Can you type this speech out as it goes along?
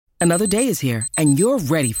Another day is here, and you're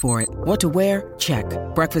ready for it. What to wear? Check.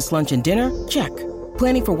 Breakfast, lunch, and dinner? Check.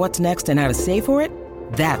 Planning for what's next and how to save for it?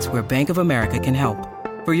 That's where Bank of America can help.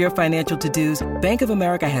 For your financial to-dos, Bank of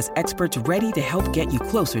America has experts ready to help get you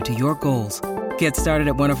closer to your goals. Get started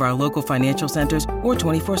at one of our local financial centers or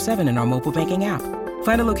 24/7 in our mobile banking app.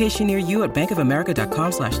 Find a location near you at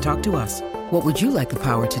bankofamerica.com/talktous. What would you like the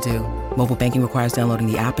power to do? Mobile banking requires downloading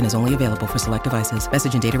the app and is only available for select devices.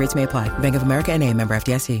 Message and data rates may apply. Bank of America N.A., member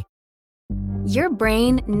FDIC. Your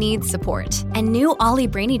brain needs support, and new Ollie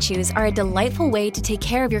Brainy Chews are a delightful way to take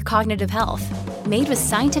care of your cognitive health. Made with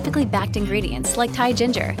scientifically backed ingredients like Thai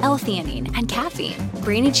ginger, L-theanine, and caffeine,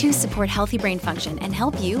 Brainy Chews support healthy brain function and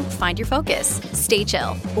help you find your focus, stay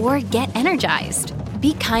chill, or get energized.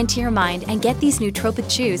 Be kind to your mind and get these nootropic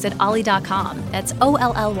chews at ollie.com. That's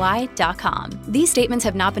OLLY.com. These statements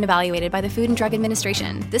have not been evaluated by the Food and Drug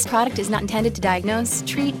Administration. This product is not intended to diagnose,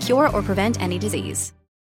 treat, cure, or prevent any disease.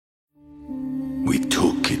 We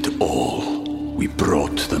took it all. We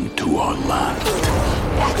brought them to our land.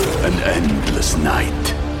 An endless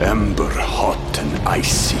night, ember hot and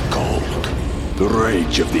icy cold. The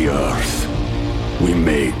rage of the earth. We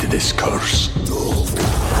made this curse.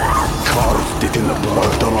 Carved it in the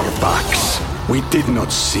blood on our backs. We did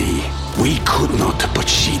not see. We could not, but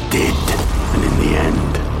she did. And in the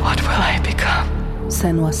end... What will I become?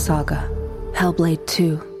 Senua's Saga. Hellblade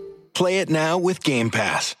 2. Play it now with Game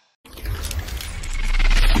Pass.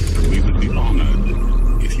 We would be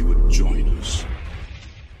honored if you would join us.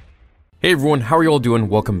 Hey everyone, how are you all doing?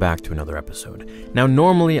 Welcome back to another episode. Now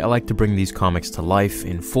normally I like to bring these comics to life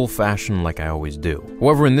in full fashion like I always do.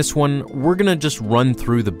 However, in this one, we're gonna just run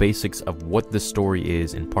through the basics of what this story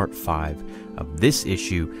is in part 5 of this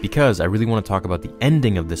issue, because I really want to talk about the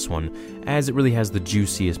ending of this one, as it really has the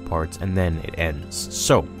juiciest parts, and then it ends.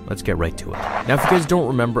 So, let's get right to it. Now, if you guys don't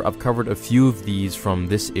remember, I've covered a few of these from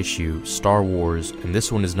this issue, Star Wars, and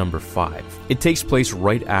this one is number 5. It takes place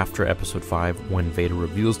right after episode 5, when Vader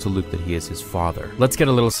reveals to Luke that he is his father. Let's get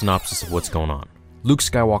a little synopsis of what's going on. Luke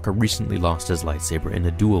Skywalker recently lost his lightsaber in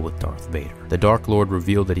a duel with Darth Vader. The Dark Lord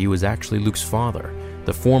revealed that he was actually Luke's father,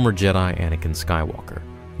 the former Jedi Anakin Skywalker.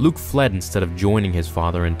 Luke fled instead of joining his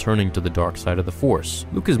father and turning to the dark side of the Force.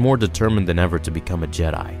 Luke is more determined than ever to become a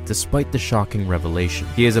Jedi, despite the shocking revelation.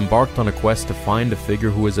 He has embarked on a quest to find a figure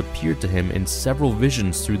who has appeared to him in several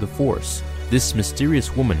visions through the Force. This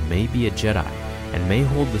mysterious woman may be a Jedi, and may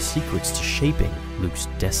hold the secrets to shaping Luke's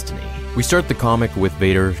destiny. We start the comic with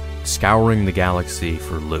Vader scouring the galaxy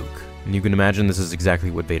for Luke. And you can imagine this is exactly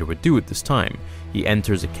what Vader would do at this time. He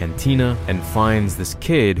enters a cantina and finds this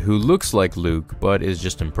kid who looks like Luke, but is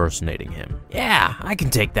just impersonating him. Yeah, I can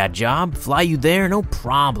take that job. Fly you there, no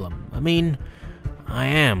problem. I mean, I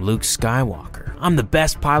am Luke Skywalker. I'm the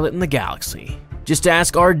best pilot in the galaxy. Just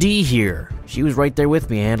ask RD here. She was right there with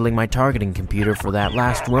me handling my targeting computer for that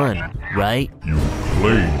last run, right? You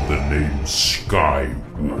claimed the name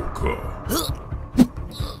Skywalker.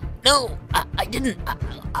 No, I didn't.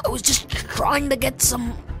 I was just trying to get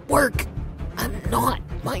some work. I'm not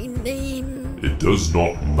my name. It does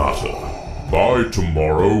not matter. By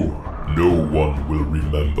tomorrow, no one will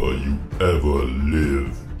remember you ever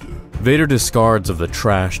lived. Vader discards of the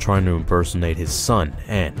trash trying to impersonate his son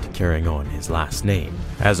and carrying on his last name,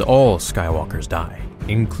 as all Skywalkers die,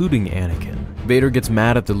 including Anakin. Vader gets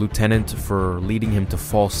mad at the lieutenant for leading him to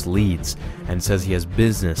false leads and says he has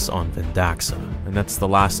business on Vendaxa, and that's the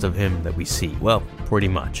last of him that we see. Well, pretty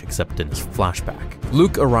much, except in his flashback.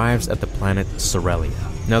 Luke arrives at the planet Sorelia.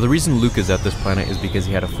 Now, the reason Luke is at this planet is because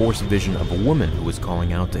he had a Force vision of a woman who was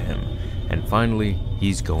calling out to him, and finally,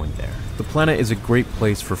 he's going there. The planet is a great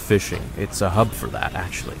place for fishing. It's a hub for that,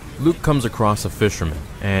 actually. Luke comes across a fisherman,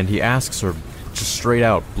 and he asks her, just straight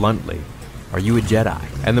out, bluntly, "Are you a Jedi?"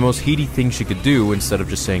 And the most heady thing she could do, instead of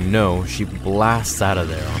just saying no, she blasts out of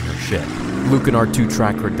there on her ship. Luke and R2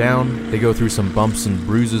 track her down, they go through some bumps and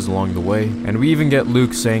bruises along the way, and we even get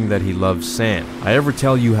Luke saying that he loves sand. I ever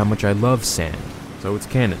tell you how much I love sand, so it's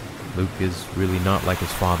canon. Luke is really not like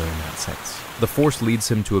his father in that sense. The Force leads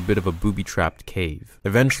him to a bit of a booby-trapped cave,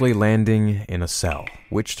 eventually landing in a cell,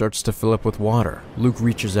 which starts to fill up with water. Luke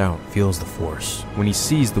reaches out, feels the Force, when he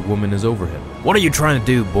sees the woman is over him. What are you trying to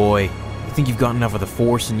do, boy? You think you've got enough of the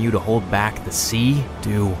Force in you to hold back the sea?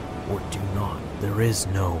 Do or do not. There is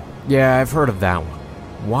no... Yeah, I've heard of that one.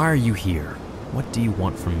 Why are you here? What do you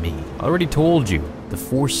want from me? I already told you. The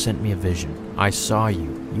Force sent me a vision. I saw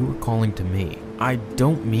you. You were calling to me. I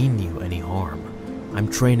don't mean you any harm. I'm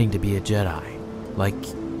training to be a Jedi.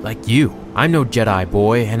 Like you. I'm no Jedi,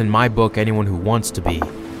 boy, and in my book, anyone who wants to be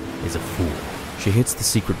is a fool. She hits the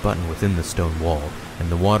secret button within the stone wall, and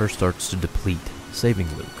the water starts to deplete. saving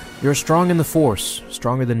Luke. You're strong in the Force,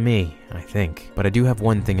 stronger than me, I think. But I do have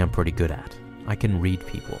one thing I'm pretty good at. I can read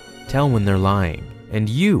people, tell when they're lying. And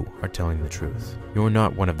you are telling the truth. You're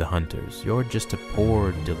not one of the hunters. You're just a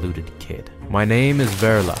poor, deluded kid. My name is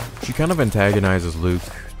Verla. She kind of antagonizes Luke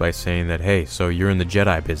by saying that, hey, so you're in the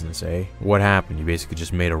Jedi business, eh? What happened? You basically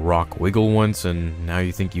just made a rock wiggle once and now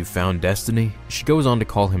you think you found destiny? She goes on to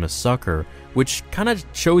call him a sucker, which kind of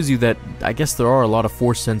shows you that I guess there are a lot of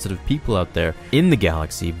Force-sensitive people out there in the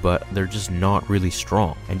galaxy, but they're just not really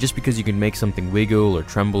strong. And just because you can make something wiggle or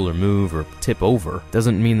tremble or move or tip over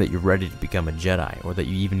doesn't mean that you're ready to become a Jedi or that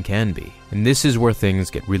you even can be. And this is where things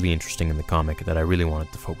get really interesting in the comic that I really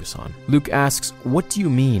wanted to focus on. Luke asks, what do you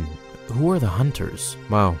mean? Who are the hunters?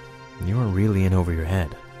 Wow, you are really in over your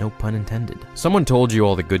head. No pun intended. Someone told you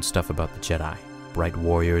all the good stuff about the Jedi. Bright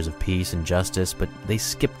warriors of peace and justice, but they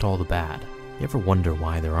skipped all the bad. You ever wonder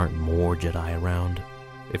why there aren't more Jedi around?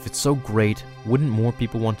 If it's so great, wouldn't more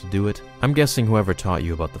people want to do it? I'm guessing whoever taught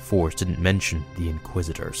you about the Force didn't mention the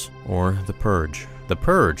Inquisitors, or the Purge. The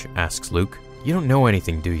Purge, asks Luke. You don't know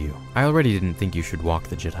anything, do you? I already didn't think you should walk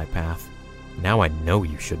the Jedi path. Now I know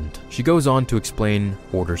you shouldn't. She goes on to explain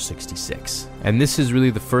Order 66. And this is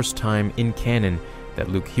really the first time in canon that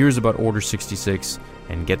Luke hears about Order 66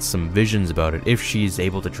 and gets some visions about it, if she's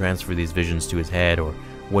able to transfer these visions to his head, or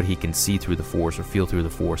what he can see through the Force or feel through the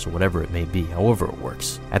Force, or whatever it may be, however it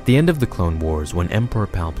works. At the end of the Clone Wars, when Emperor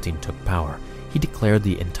Palpatine took power, he declared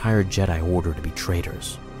the entire Jedi Order to be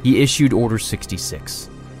traitors. He issued Order 66,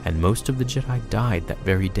 and most of the Jedi died that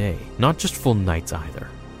very day. Not just full knights either.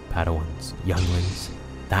 Padawans, younglings,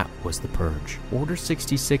 that was the Purge. Order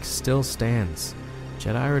 66 still stands.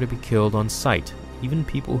 Jedi are to be killed on sight, even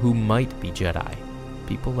people who might be Jedi.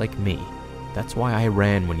 People like me. That's why I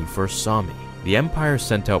ran when you first saw me. The Empire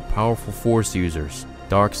sent out powerful Force users,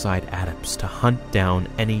 dark side adepts, to hunt down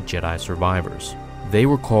any Jedi survivors. They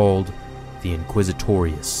were called the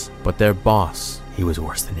Inquisitorius, but their boss, he was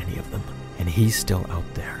worse than any of them. And he's still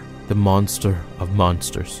out there. The monster of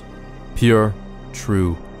monsters. Pure,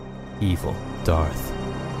 true, evil Darth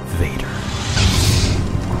Vader.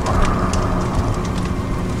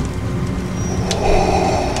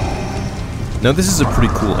 Now this is a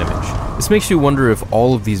pretty cool image. This makes you wonder if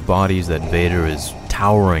all of these bodies that Vader is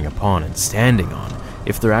towering upon and standing on,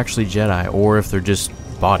 if they're actually Jedi or if they're just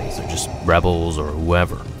bodies, they're just rebels or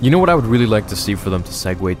whoever. You know what I would really like to see for them to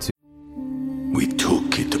segue to? We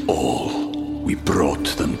took it all. We brought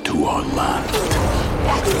them to our land.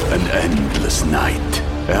 An endless night,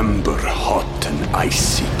 ember hot and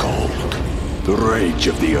icy cold. The rage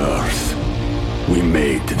of the earth. We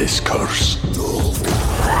made this curse.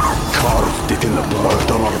 Carved it in the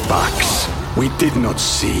blood on our backs. We did not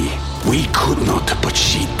see. We could not, but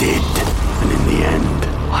she did. And in the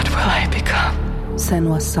end... What will I become?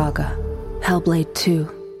 Senua's Saga. Hellblade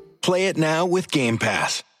 2. Play it now with Game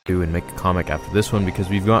Pass. And make a comic after this one, because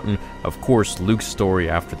we've gotten, of course, Luke's story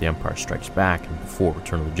after The Empire Strikes Back and before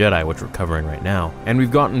Return of the Jedi, which we're covering right now, and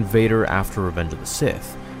we've gotten Vader after Revenge of the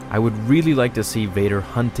Sith. I would really like to see Vader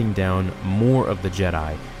hunting down more of the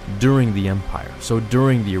Jedi during the Empire, so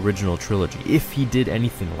during the original trilogy, if he did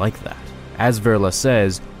anything like that. As Verla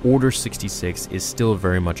says, Order 66 is still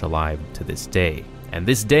very much alive to this day, and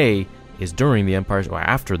this day is during the Empire, or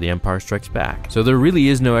after the Empire Strikes Back. So there really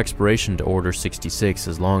is no expiration to Order 66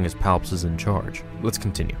 as long as Palps is in charge. Let's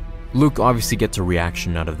continue. Luke obviously gets a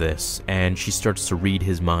reaction out of this, and she starts to read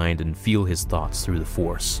his mind and feel his thoughts through the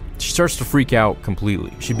Force. She starts to freak out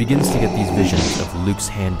completely. She begins to get these visions of Luke's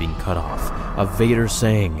hand being cut off, of Vader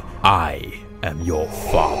saying, "I am your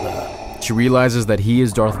father." She realizes that he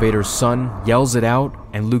is Darth Vader's son, yells it out,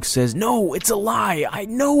 and Luke says, "No, it's a lie, I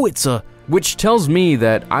know it's a..." Which tells me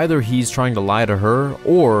that either he's trying to lie to her,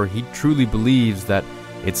 or he truly believes that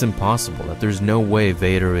it's impossible, that there's no way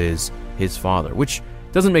Vader is his father, which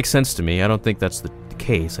doesn't make sense to me. I don't think that's the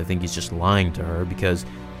case. I think he's just lying to her, because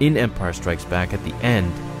in Empire Strikes Back, at the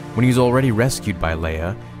end, when he's already rescued by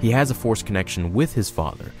Leia, he has a Force connection with his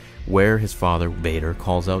father, where his father, Vader,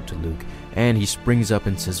 calls out to Luke, and he springs up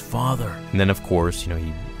and says, "Father." And then, of course,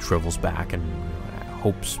 he shrivels back and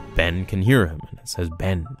hopes Ben can hear him, and it says,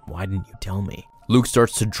 "Ben, why didn't you tell me?" Luke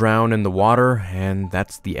starts to drown in the water, and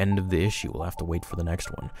that's the end of the issue. We'll have to wait for the next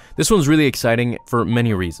one. This one's really exciting for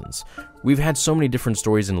many reasons. We've had so many different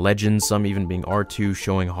stories and legends, some even being R2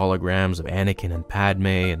 showing holograms of Anakin and Padme,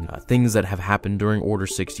 and things that have happened during Order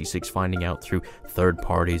 66, finding out through third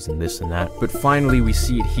parties and this and that. But finally, we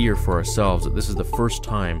see it here for ourselves, that this is the first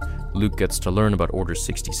time Luke gets to learn about Order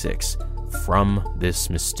 66 from this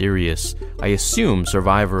mysterious, I assume,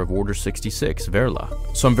 survivor of Order 66,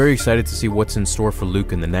 Verla. So I'm very excited to see what's in store for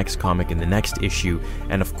Luke in the next comic, in the next issue,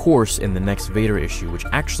 and of course in the next Vader issue, which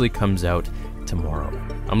actually comes out tomorrow.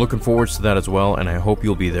 I'm looking forward to that as well, and I hope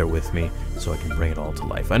you'll be there with me so I can bring it all to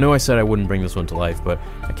life. I know I said I wouldn't bring this one to life, but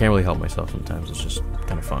I can't really help myself sometimes. It's just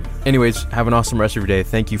kind of fun. Anyways, have an awesome rest of your day.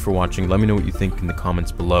 Thank you for watching. Let me know what you think in the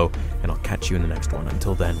comments below, and I'll catch you in the next one.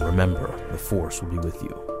 Until then, remember, the Force will be with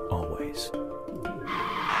you always.